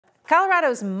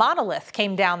Colorado's monolith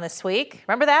came down this week.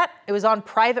 Remember that? It was on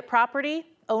private property.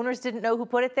 Owners didn't know who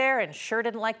put it there and sure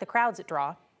didn't like the crowds it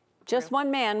draw. Just one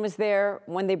man was there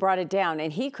when they brought it down,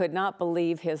 and he could not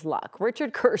believe his luck.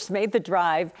 Richard Kirsch made the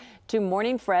drive to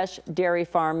Morning Fresh Dairy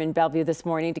Farm in Bellvue this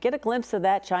morning to get a glimpse of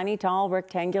that shiny, tall,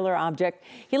 rectangular object.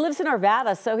 He lives in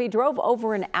Arvada, so he drove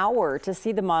over an hour to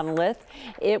see the monolith.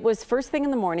 It was first thing in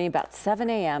the morning, about 7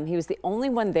 a.m. He was the only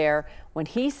one there when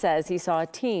he says he saw a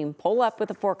team pull up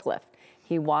with a forklift.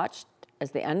 He watched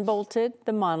as they unbolted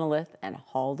the monolith and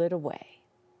hauled it away.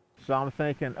 So I'm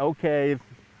thinking, okay,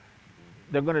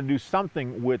 they're going to do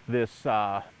something with this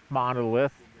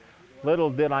monolith. Little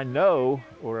did I know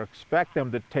or expect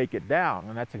them to take it down,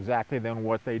 and that's exactly then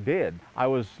what they did. I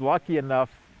was lucky enough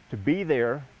to be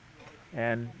there,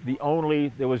 and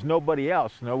there was nobody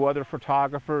else, no other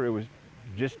photographer. It was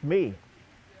just me.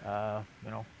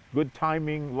 Good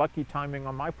timing, lucky timing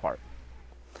on my part.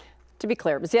 To be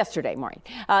clear, it was yesterday morning.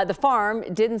 The farm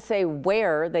didn't say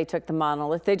where they took the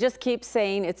monolith. They just keep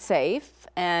saying it's safe,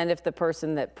 and if the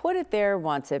person that put it there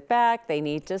wants it back, they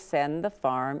need to send the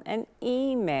farm an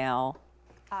email.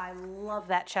 I love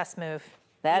that chess move.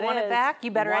 You want it back? You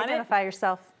better identify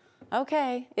yourself.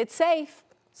 Okay, it's safe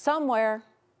somewhere.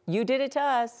 You did it to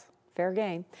us. Fair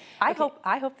game. I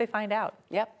hope they find out.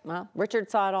 Yep. Well,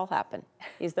 Richard saw it all happen.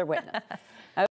 He's their witness.